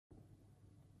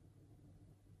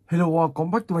Hello, welcome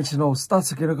back to my channel Start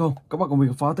Skin không? Các bạn cùng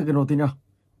mình phá từ kênh đầu tiên nha.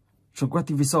 Subscribe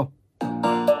TV sau.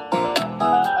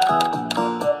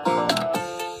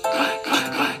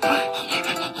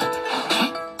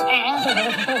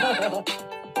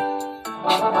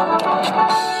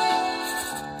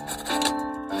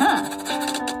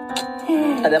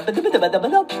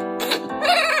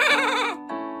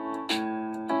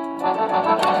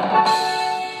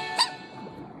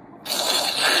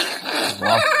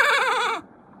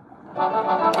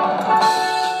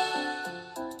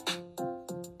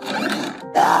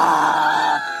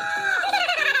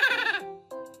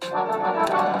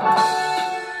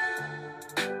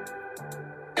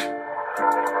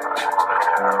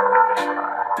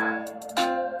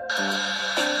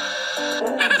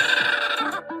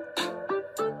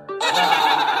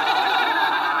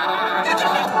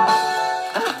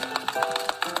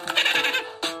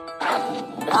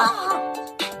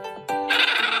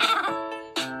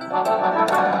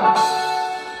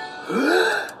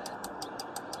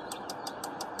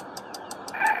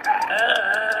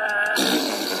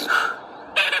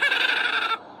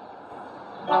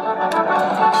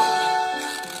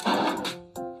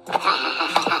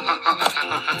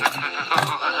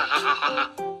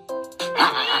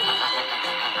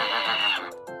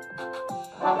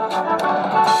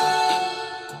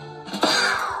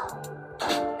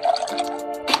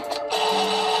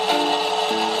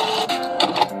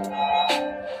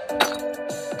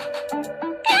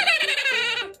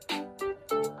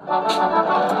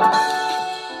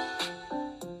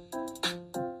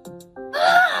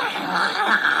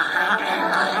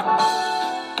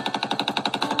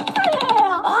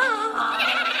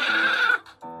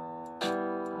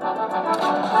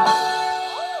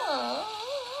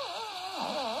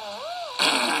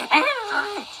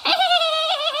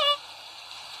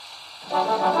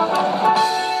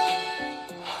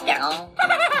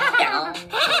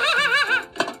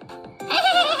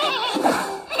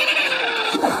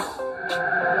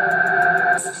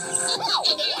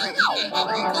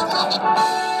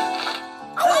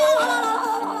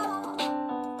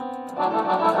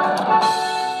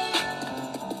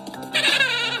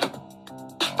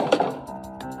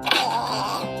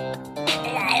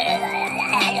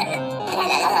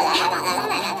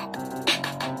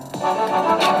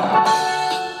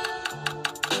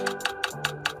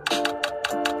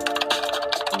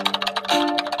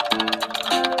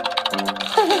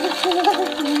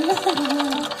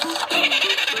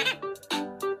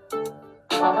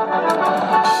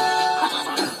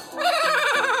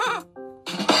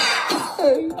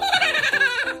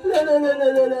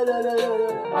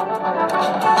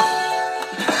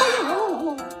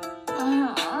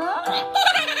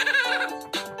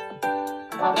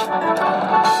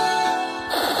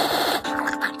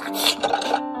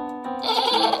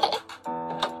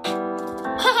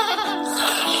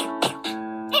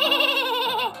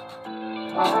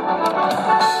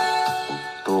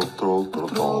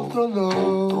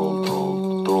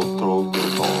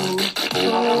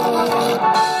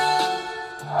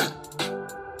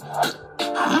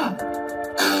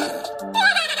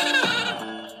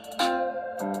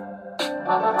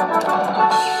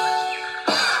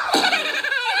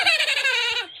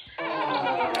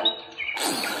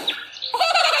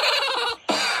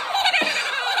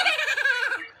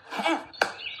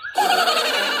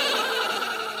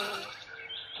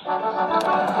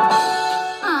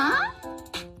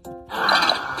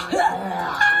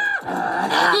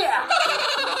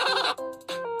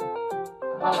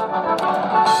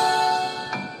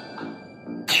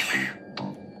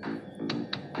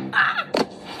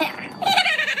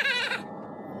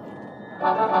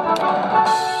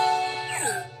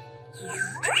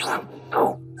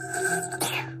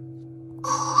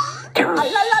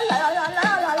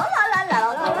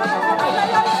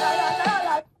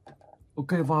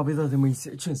 Ok, và bây giờ thì mình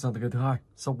sẽ chuyển sang tới cái thứ hai,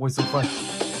 Subway Surfer.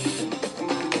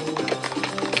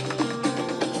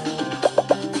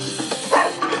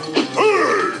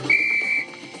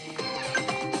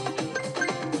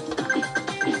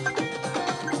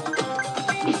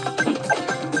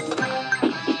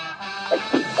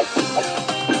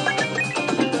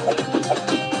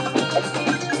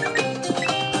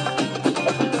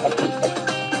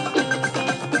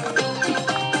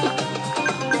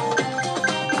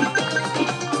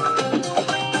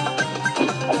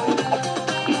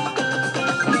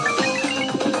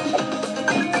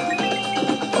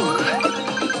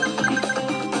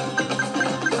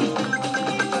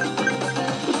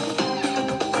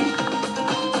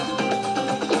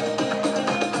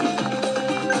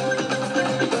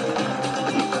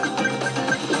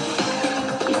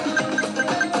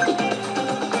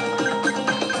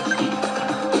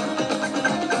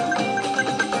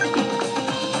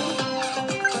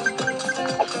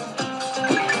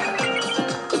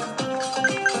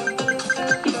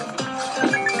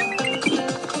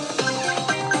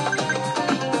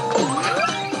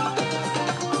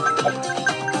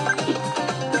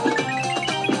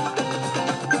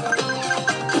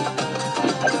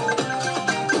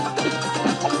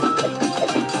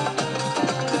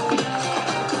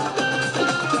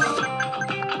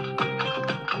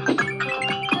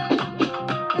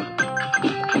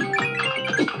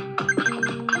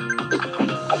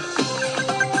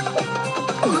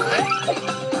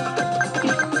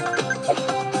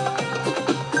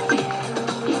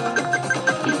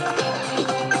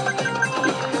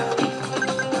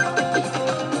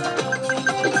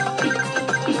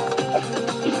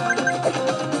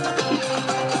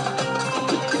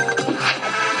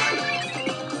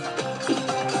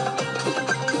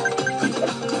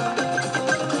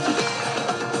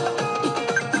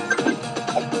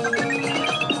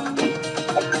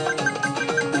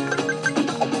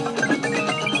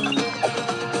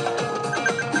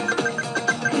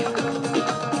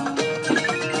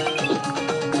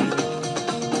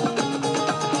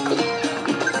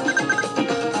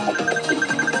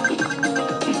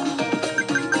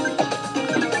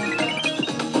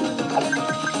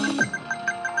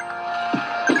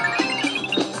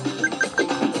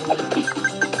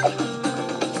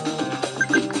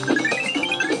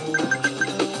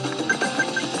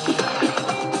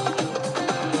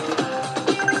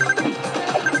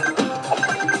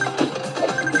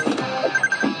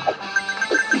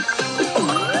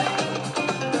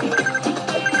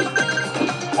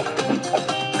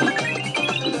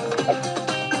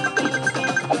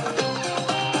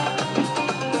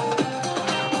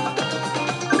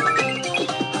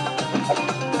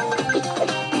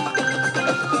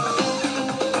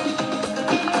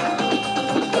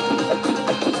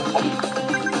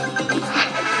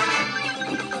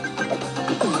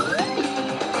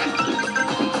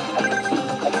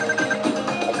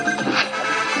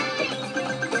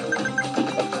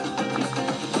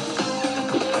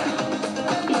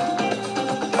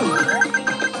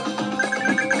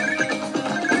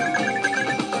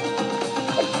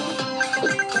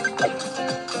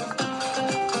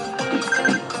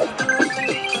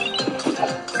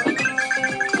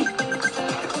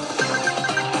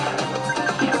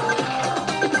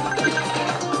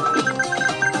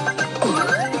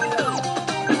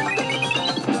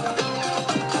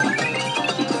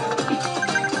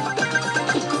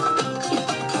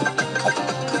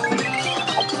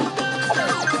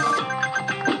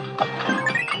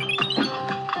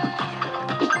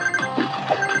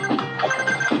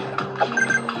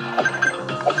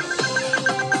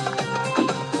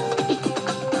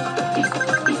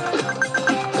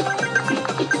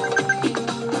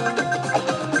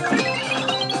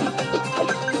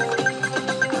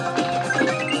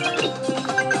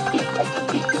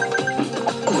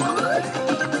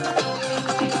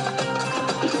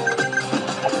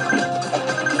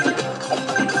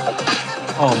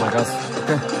 Oh my god,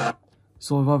 ok.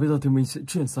 Rồi và bây giờ thì mình sẽ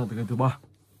chuyển sang từ cái thứ ba.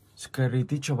 Scary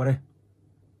Teacher vào đây.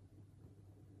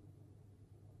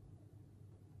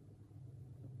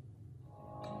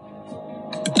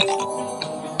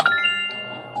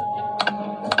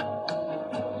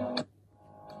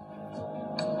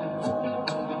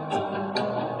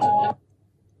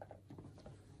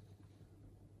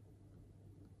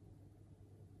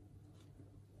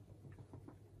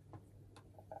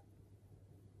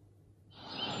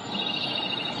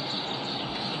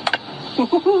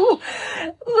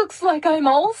 Looks like I'm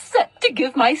all set to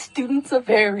give my students a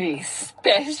very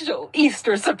special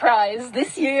Easter surprise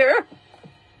this year.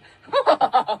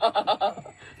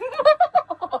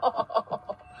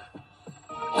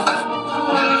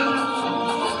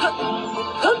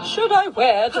 What should I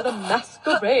wear to the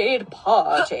masquerade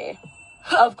party?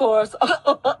 Of course,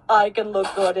 I can look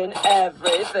good in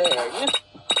everything.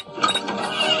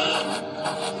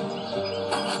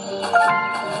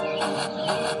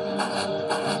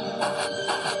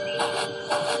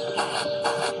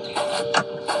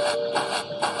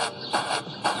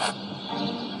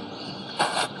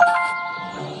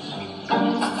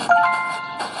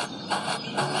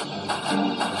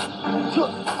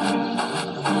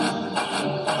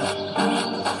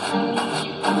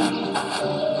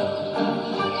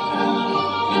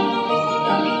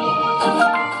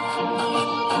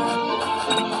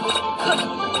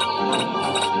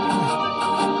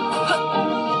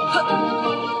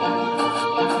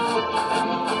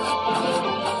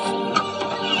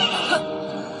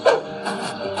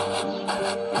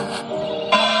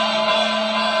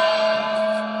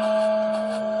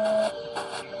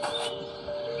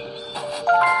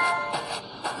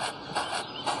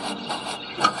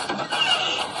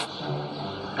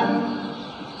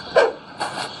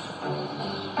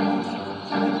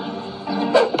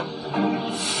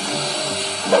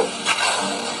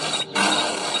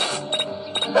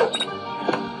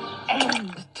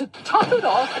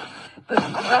 The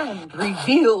grand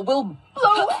reveal will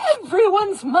blow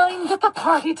everyone's mind at the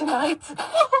party tonight.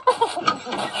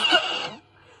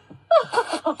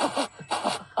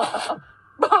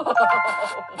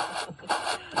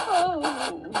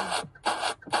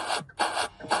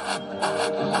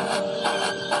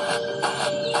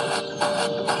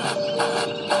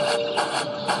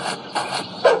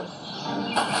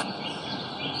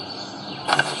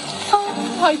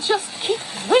 I just keep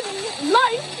winning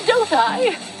life, don't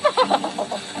I?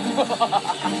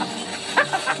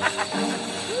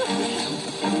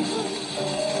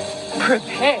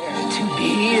 Prepare to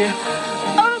be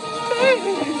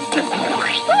amazed.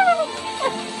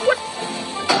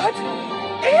 What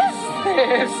is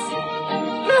this?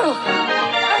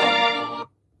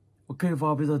 Ok,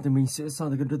 và bây giờ thì mình sẽ sang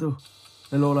tới kênh thứ tư.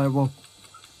 Hello everyone,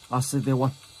 ACT1.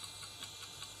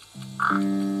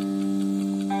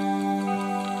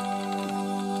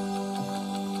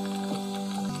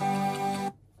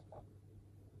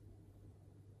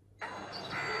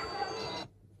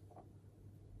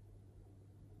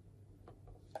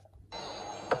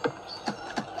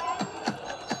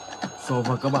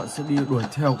 Và các bạn sẽ đi đuổi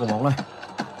theo quả bóng này.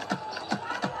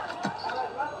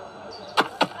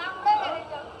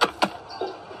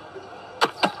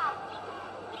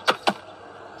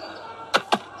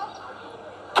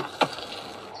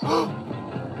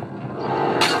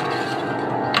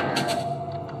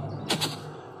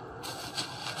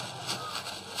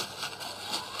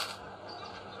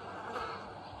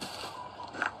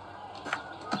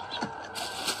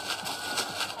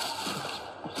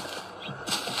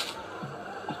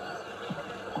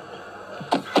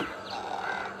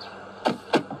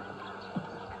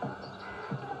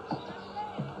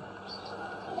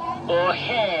 О,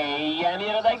 хей, я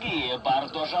мира дорогие,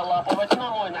 Бардожа лаповать на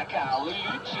мой накал и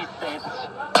лечить.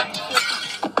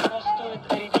 Просто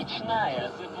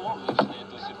речная, заблочная,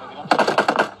 то есть пограбовка.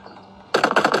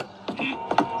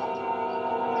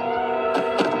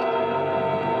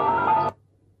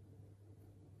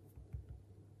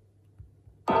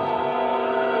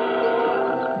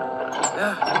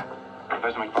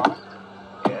 Professor McFarland?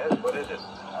 Yes, what is it?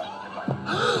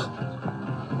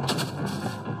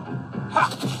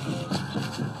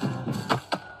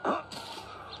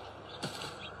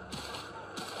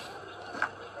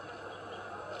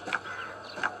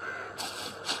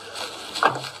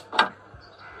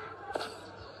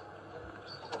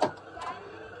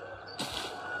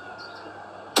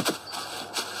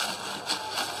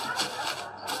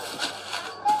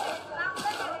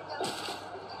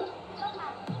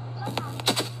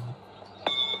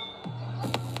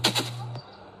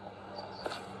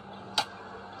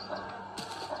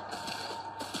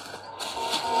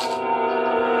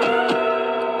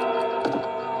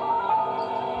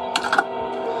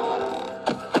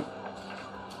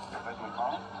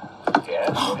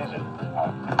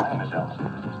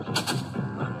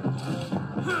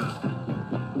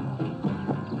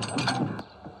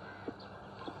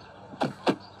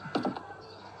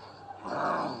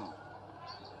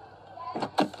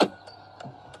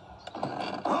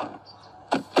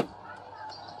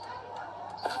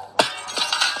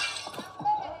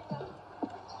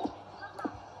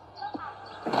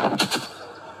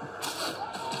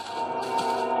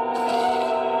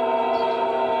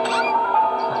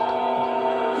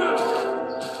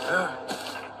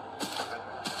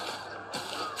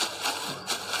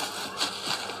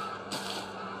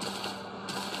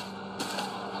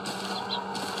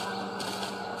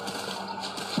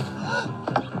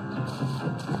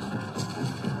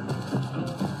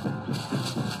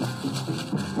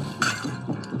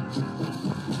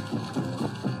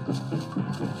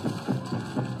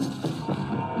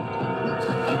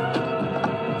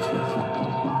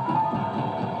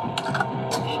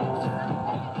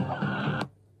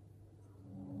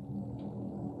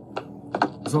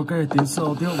 Rồi cái tiếng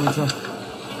sâu tiếp bây giờ.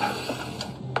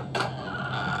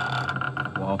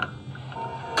 Wow.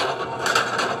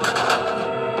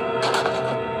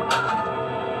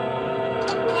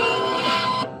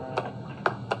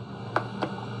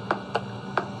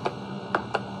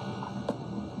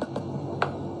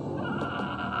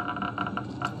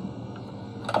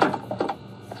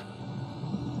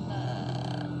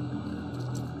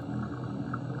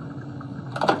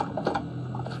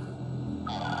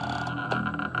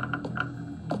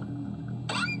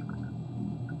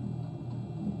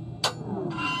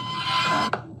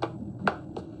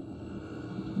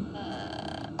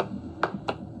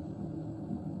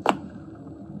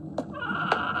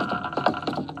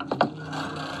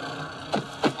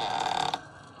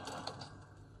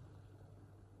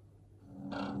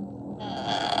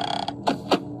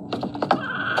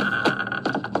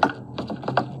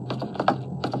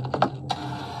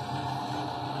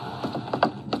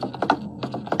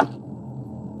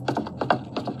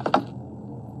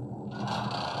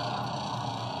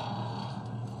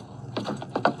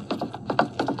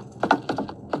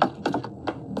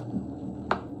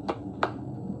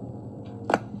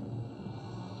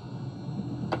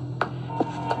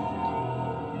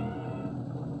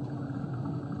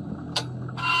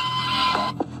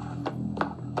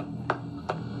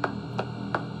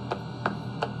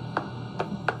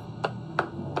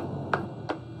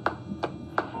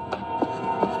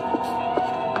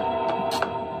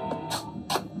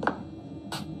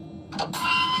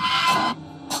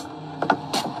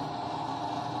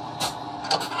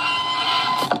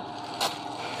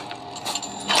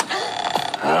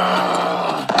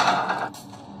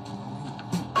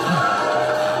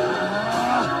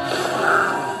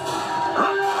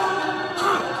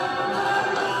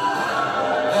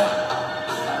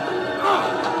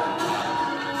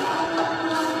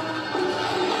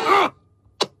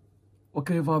 Ok,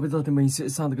 và bây giờ thì mình sẽ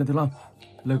sang tới gần thứ 5,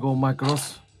 Lego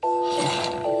Micros.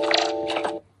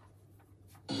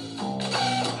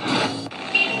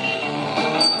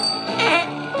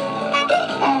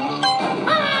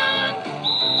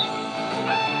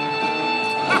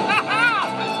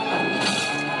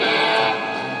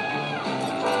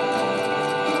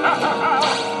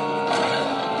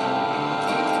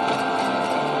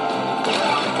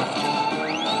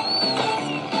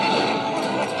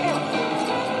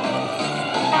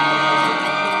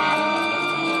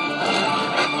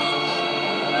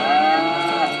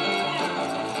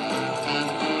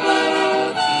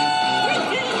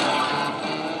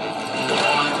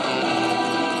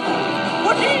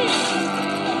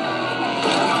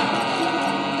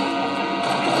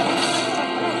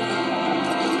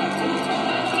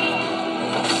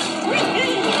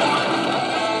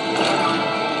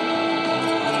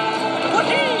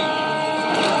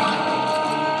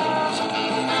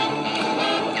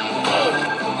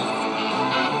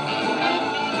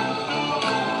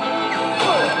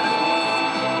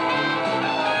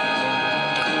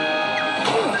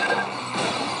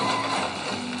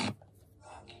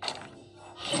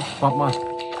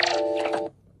 Batman.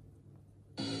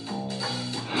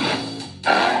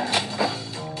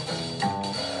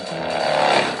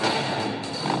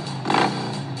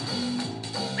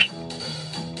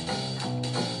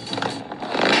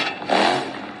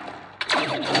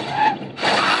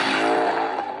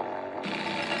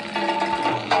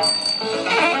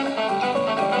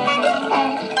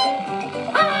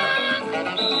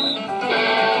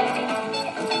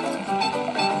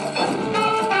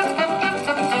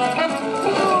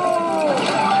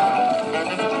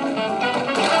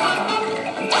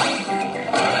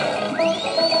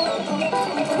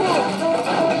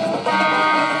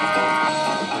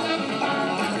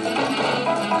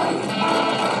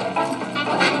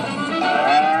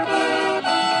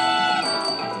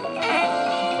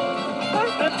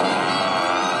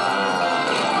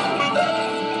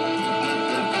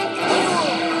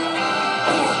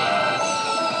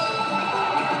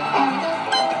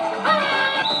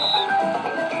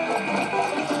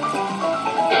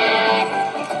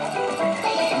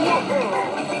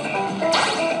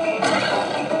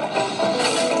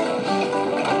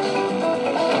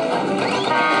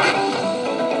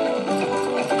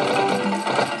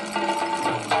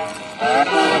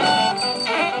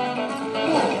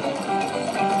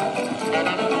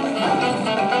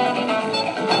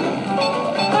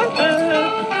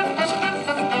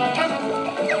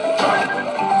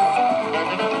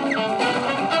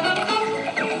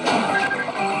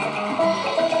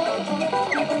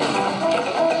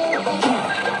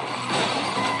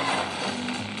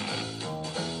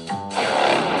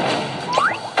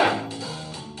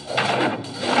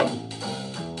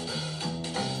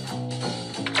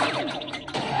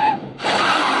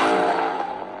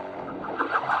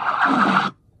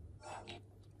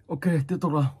 Ok, tiếp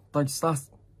tục nào. Thank Stars.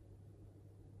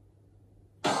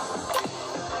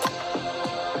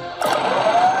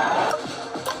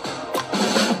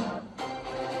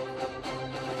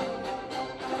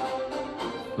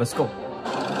 Let's go.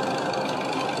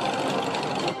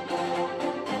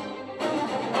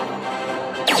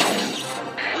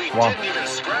 Wow.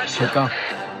 Hơi cao.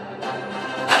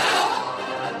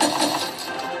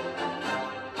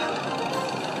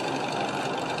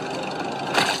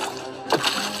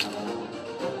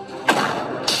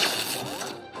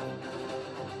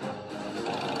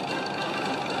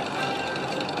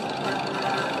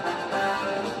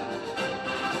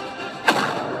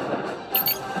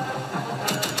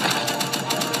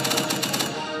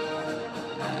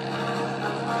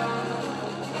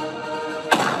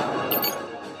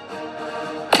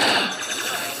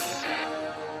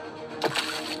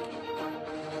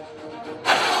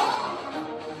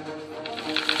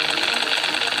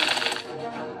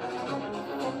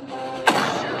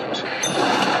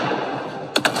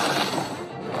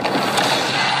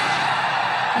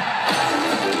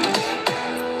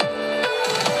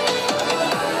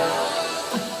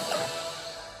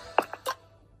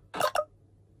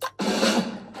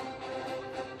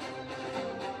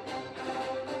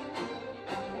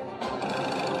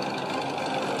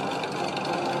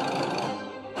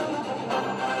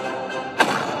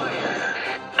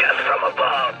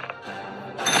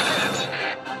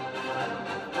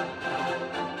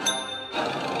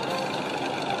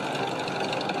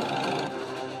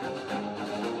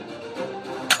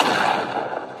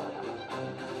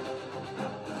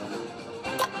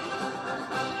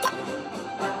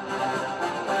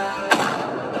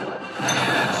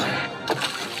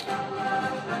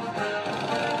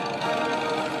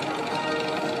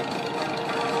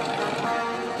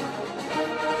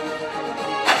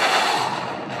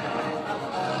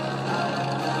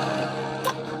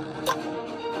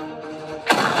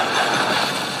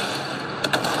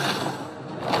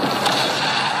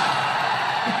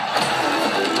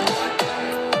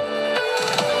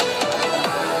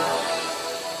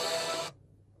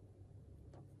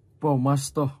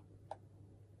 Bowmasters.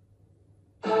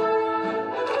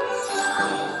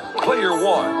 Player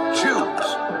one, choose.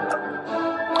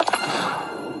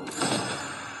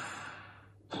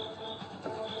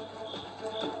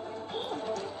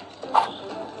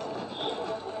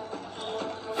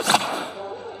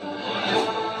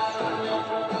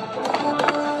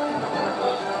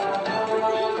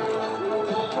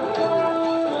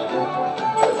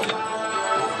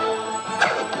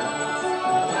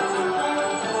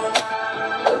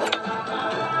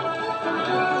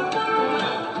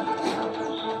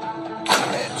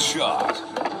 Shot.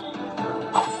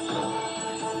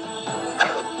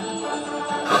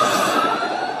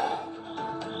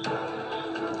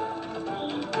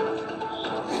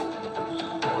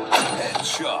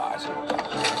 Headshot.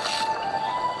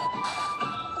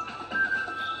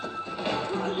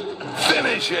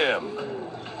 Finish him.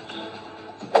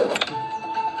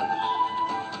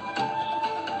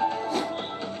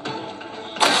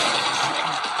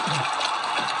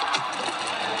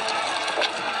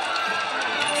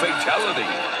 Fatality.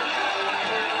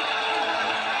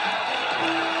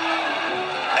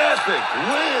 Epic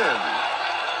win.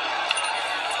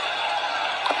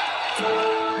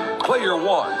 Player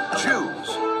one, choose.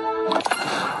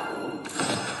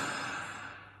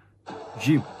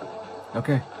 Jim. Ok.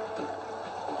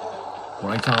 Một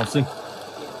anh chàng học sinh.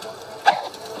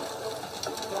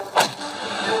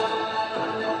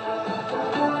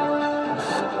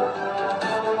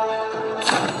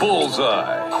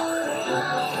 Bullseye.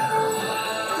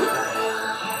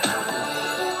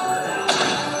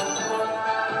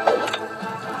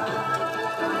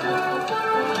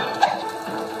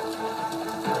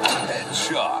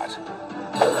 Headshot.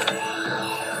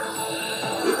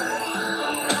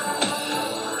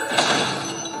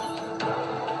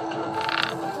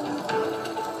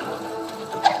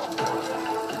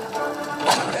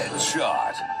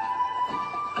 Headshot.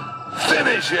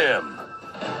 Finish him.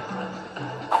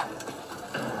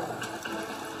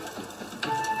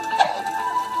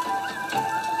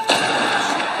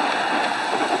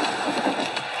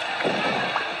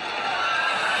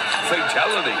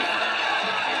 Fatality.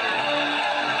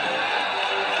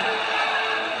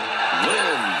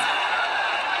 Win.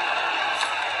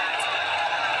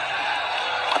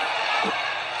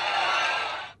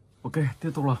 Ok,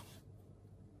 tiếp tục nào.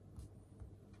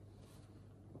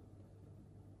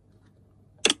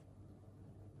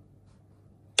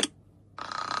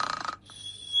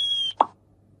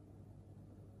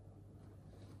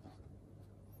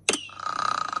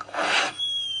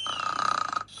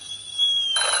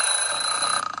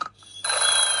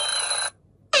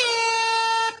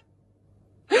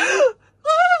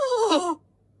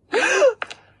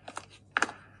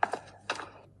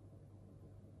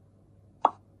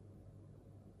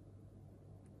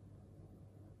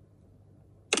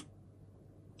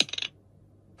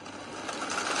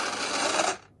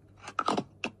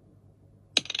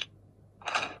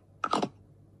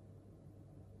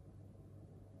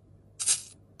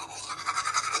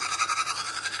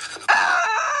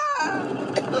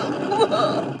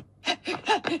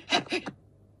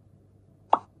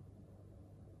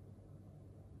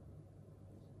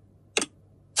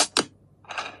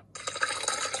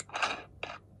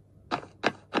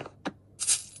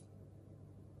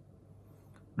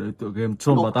 Để tựa game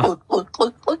troll bà ta.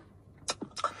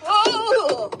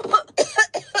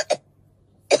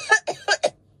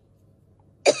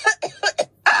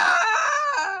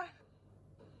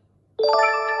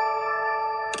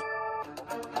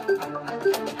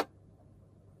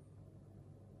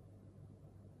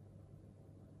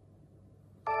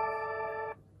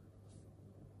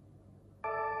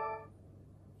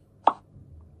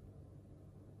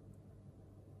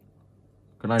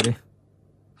 Cái này đi.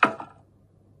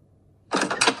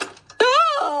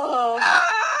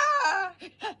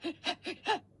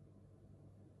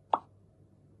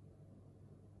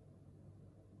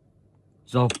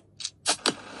 Dầu.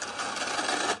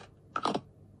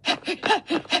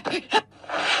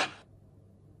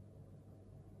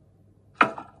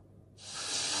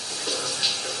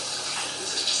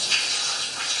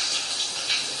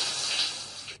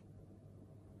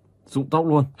 Rụng tóc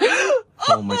luôn.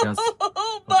 Oh my god.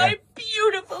 My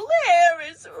beautiful hair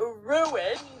is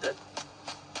ruined.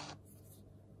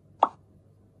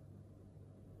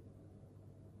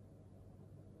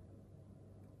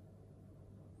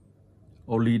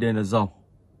 Oli đây là dầu.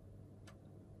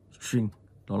 String,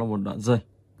 đó là một đoạn dây.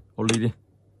 Oli đi.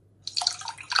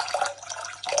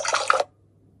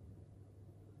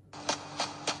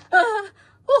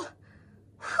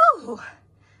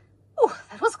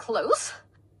 That was close.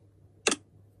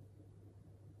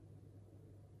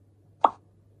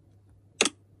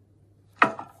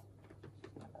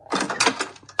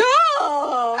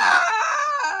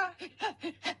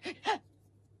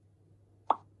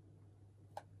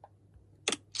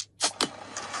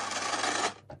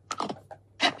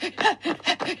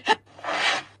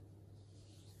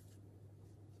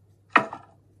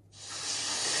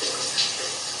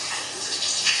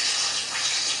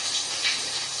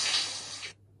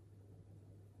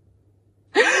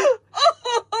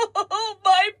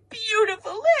 My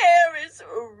beautiful hair is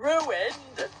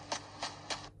ruined.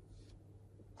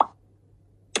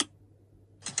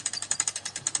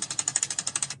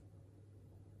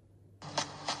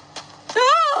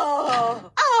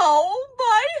 Ow,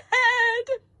 my head.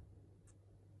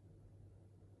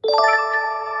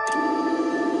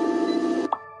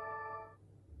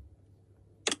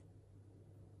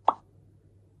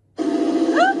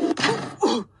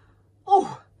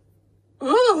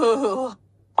 Ooh.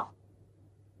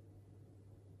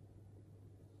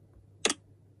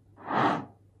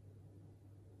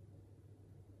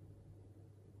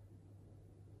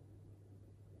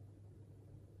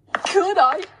 Could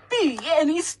I be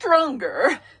any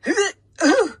stronger?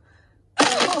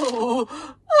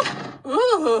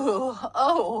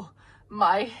 Oh,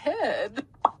 my head.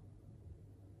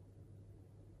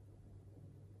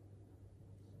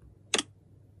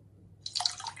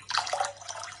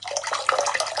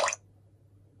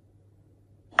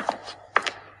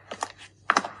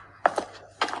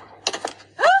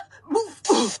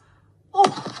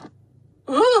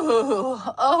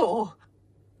 Oh.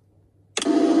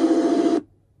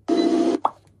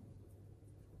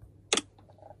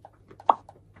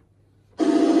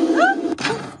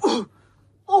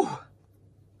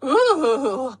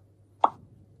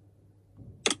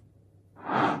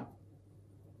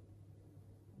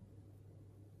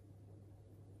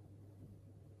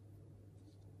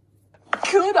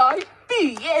 Could I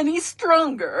be any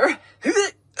stronger?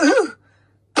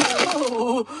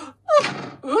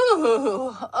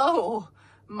 Oh,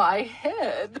 my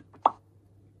head.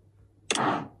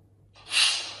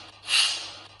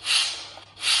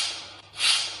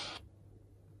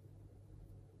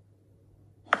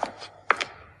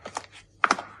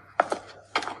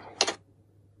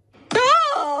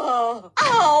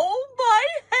 Ow, my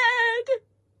head.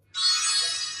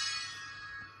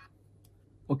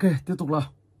 Ok, tiếp tục nào.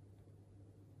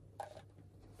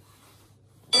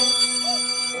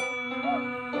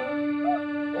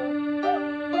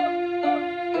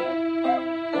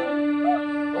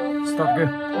 Start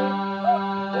game.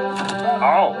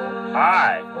 Oh,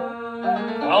 hi.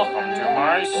 Welcome to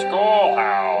my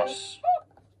schoolhouse.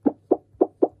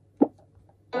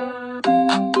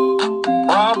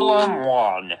 Problem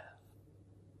 1.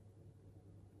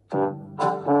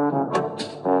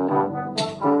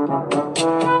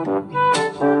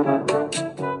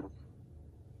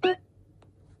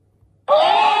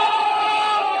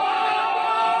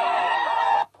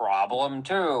 Problem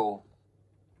 2.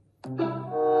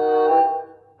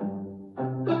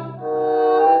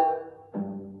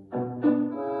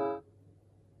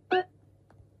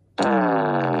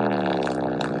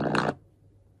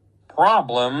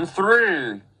 Problem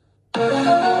 3.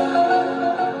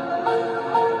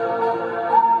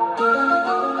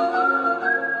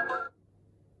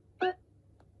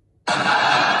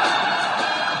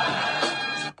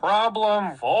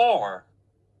 Problem 4.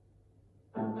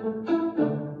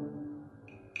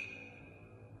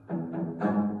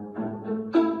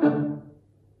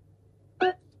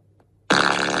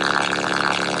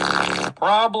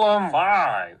 Problem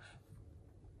 5.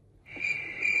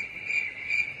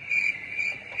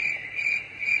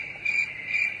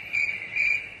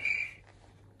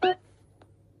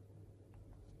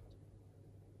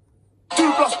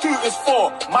 Two plus two is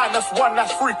 4, minus 1,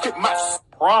 that's free kick match.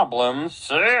 Problem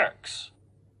 6.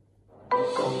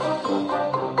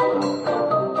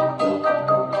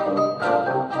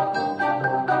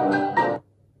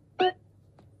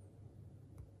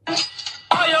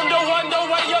 I am the one, the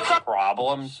way you're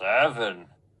Problem 7.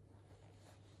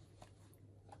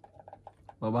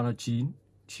 Và bạn là 9.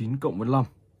 9 cộng 15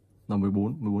 là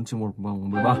 14. 14 trên 1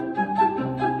 bằng 13.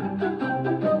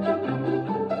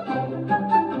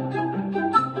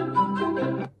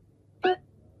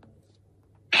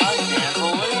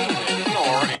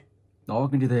 Đó,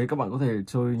 như thế các bạn có thể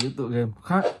chơi những tựa game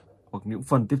khác hoặc những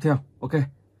phần tiếp theo. Ok.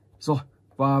 Rồi,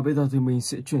 và bây giờ thì mình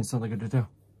sẽ chuyển sang cái tiếp theo.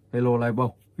 Hello Live Bow,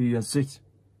 VN6.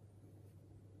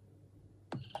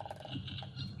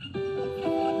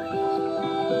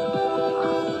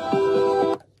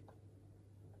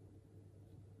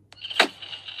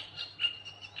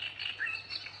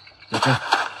 Ok.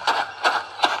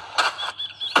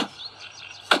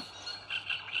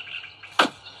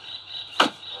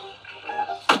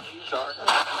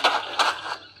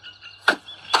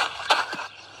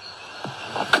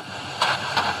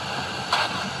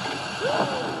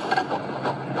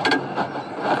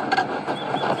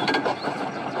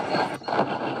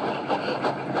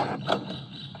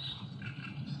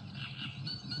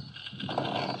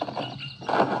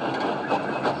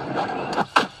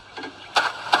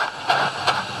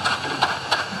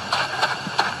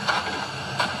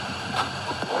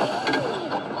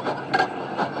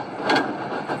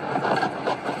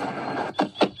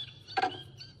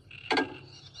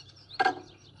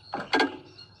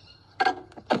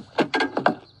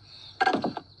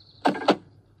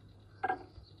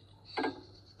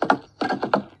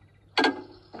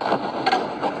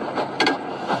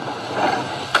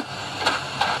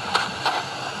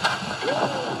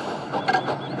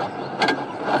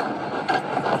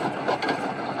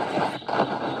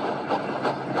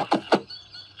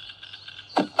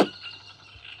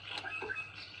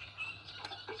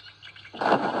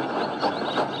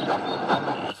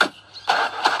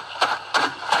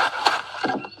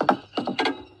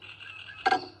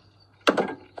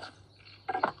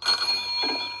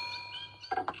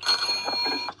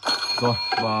 Rồi,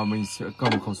 và mình sẽ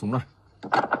cầm khẩu súng này.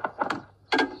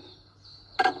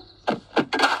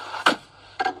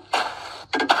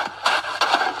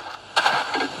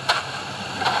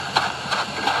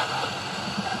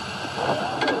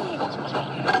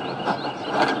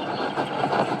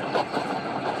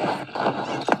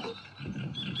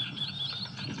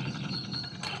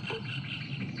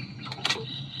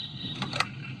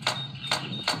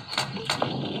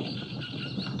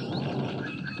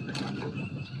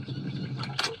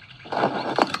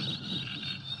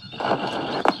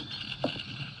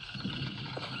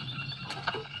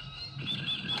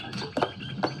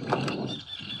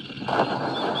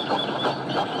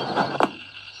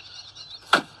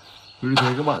 Cứ như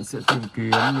thế các bạn sẽ tìm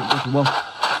kiếm những cái thú bông,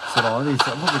 sau đó thì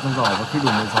sẽ vứt vào trong giỏ, và khi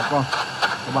đủ 16 con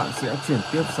các bạn sẽ chuyển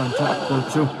tiếp sang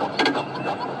chapter 2.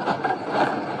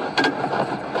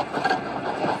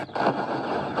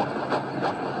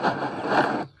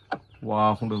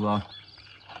 Wow, không được rồi.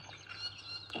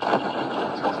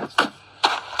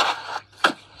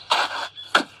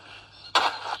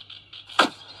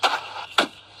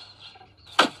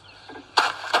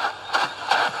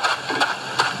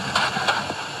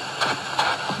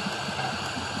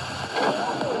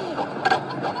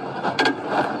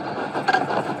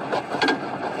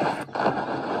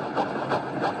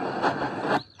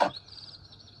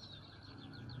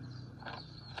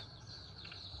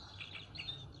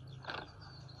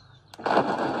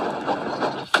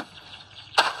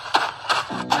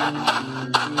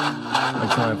 Anh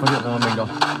trai phát hiện ra mình rồi,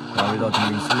 và bây giờ thì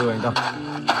mình sẽ lừa anh ta,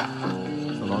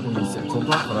 sau đó thì mình sẽ trốn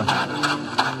thoát vào đây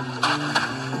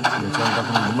để cho anh ta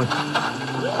không nhìn thấy mình.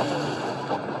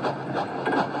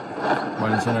 Bay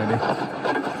lên trên này đi.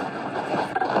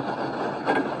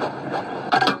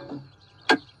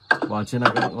 Và trên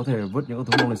này các bạn có thể vứt những cái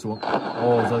thú bông này xuống.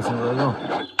 Ồ, rơi xuống dưới rồi.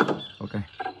 Ok,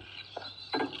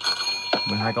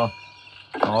 12 con.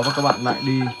 Đó, và các bạn lại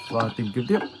đi và tìm kiếm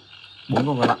tiếp 4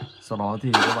 con còn lại. Sau đó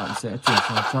thì các bạn sẽ chuyển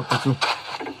sang chapter 2.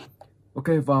 Ok,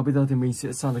 và bây giờ thì mình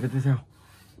sẽ sang cái tiếp theo.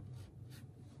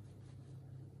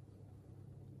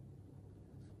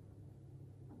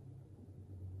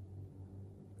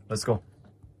 Let's go.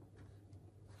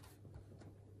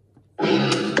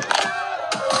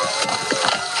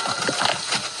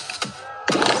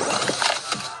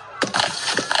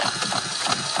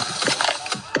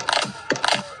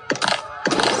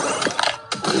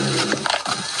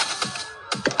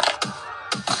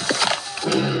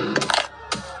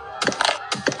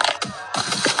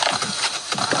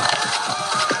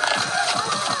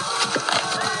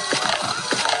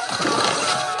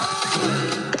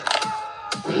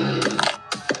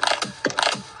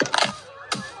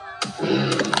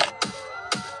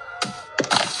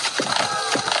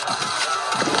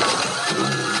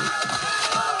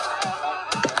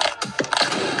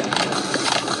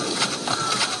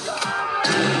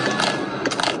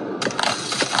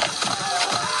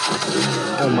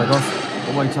 Oh my god,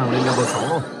 ông anh chàng lên level 6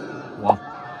 rồi. Wow.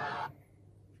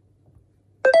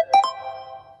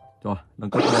 Rồi, nâng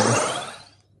cấp level.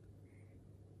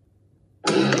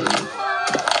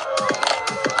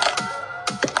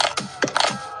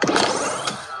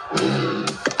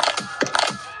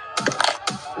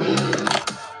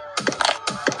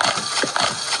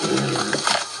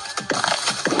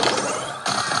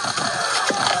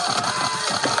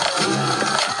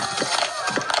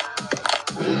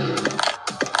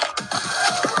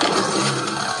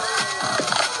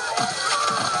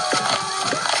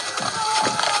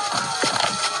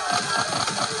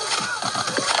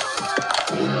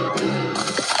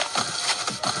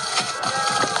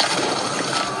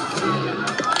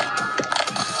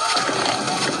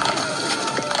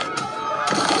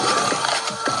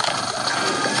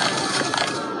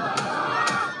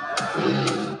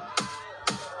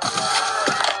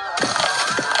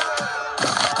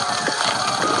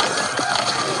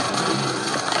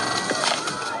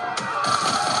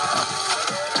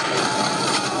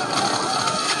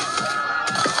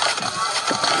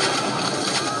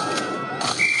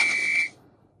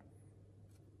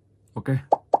 Ok.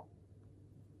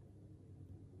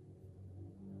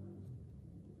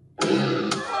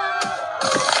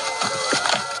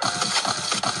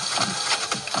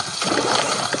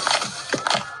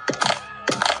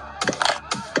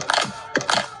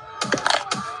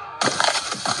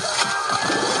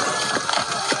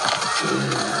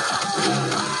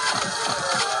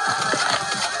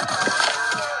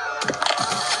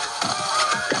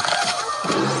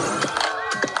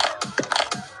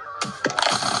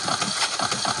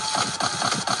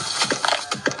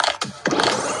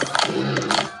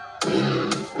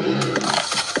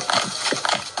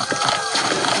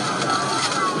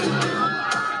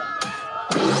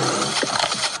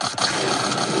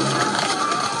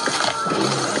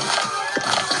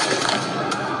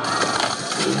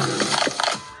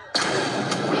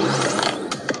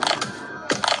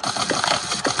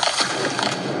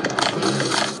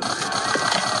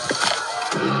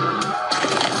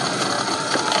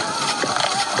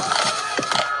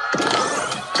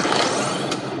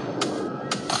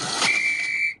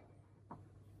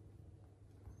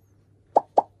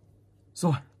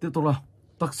 Rồi, tiếp tục nào.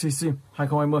 Taxi Sim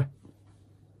 2020.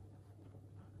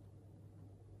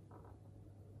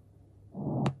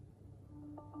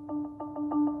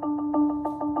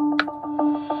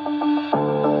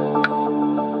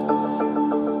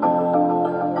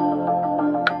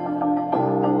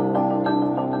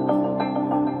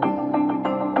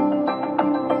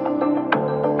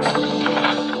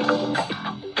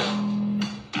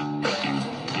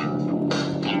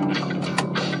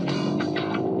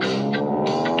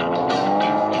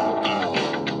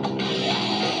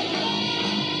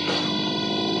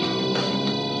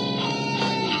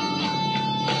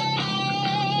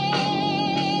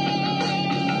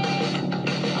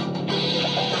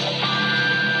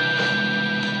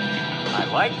 I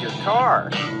like your car.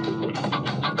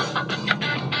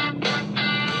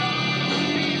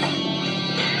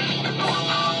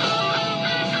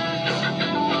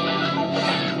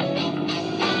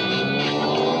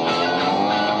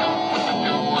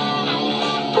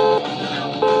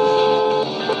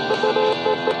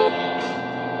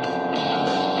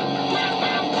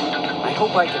 I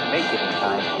hope I can make it in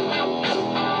time.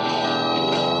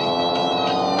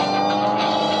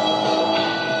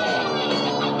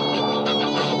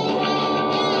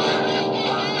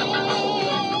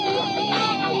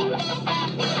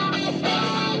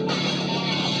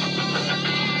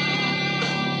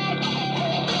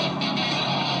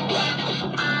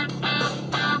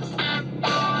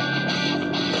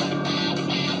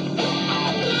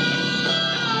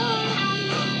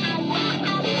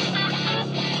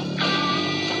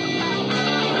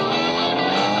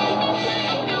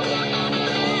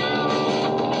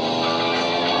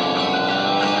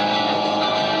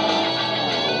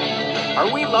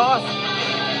 Are we lost?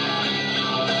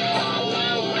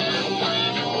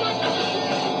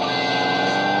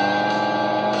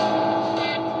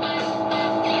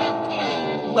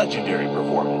 legendary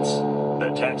performance. The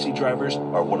Taxi Drivers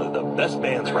are one of the best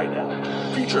bands right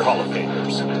now. Future Hall of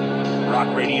Famers.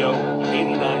 Rock Radio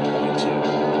 89.2.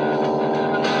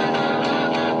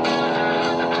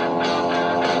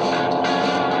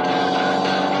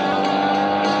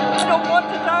 I don't want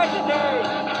to die today.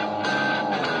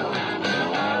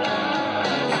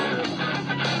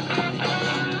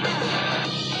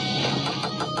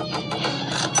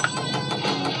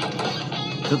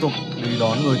 Tiếp tục đi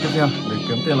đón người tiếp theo để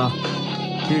kiếm tiền nào.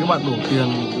 Khi các bạn đủ tiền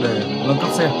để nâng cấp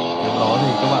xe, lúc đó thì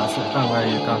các bạn sẽ càng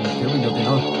ngày càng thiếu được nhiều tiền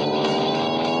hơn.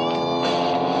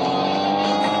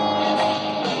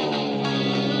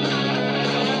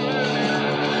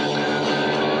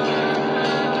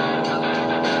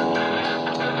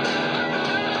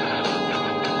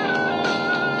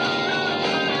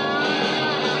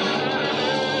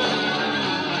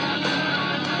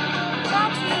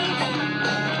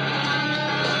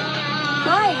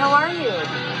 Hi, how are you?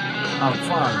 I'm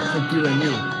fine, thank you and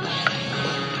you.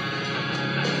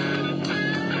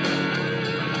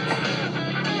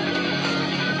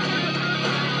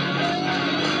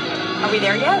 Are we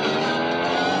there yet?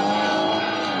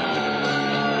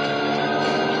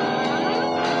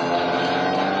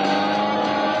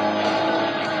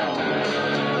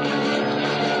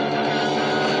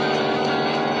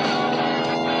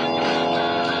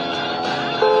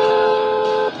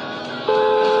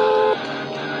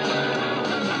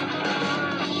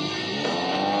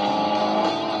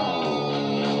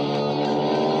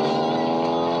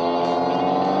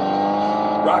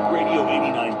 Rock Radio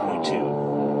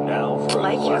 89.2. Now for a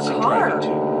Like your classic car. driving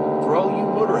tune. For all you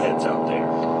motorheads out there,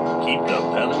 keep the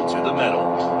pedal to the metal.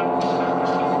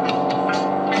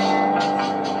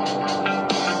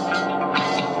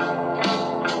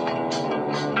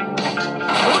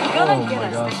 We're gonna Oh get my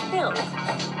us God. killed.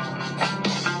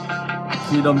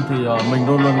 Khi đâm thì mình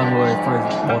luôn luôn là người phải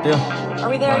bỏ tiền. Are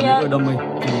we Và there những yet? người đâm mình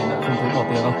thì lại không thấy bỏ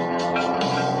tiền đâu.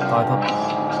 Tài thật.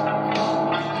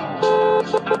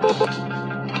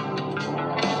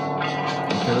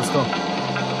 Okay, let's go.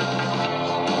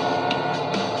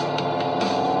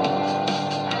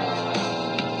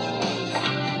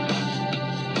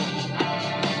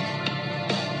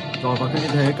 Rồi và khi như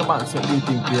thế các bạn sẽ đi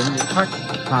tìm kiếm những khách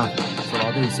hàng, sau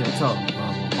đó thì sẽ chở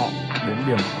họ đến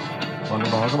điểm và lúc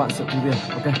đó các bạn sẽ thu tiền.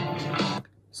 Ok.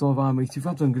 Rồi và mình xin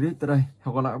phép dừng clip tại đây.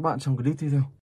 Hẹn gặp lại các bạn trong clip tiếp theo.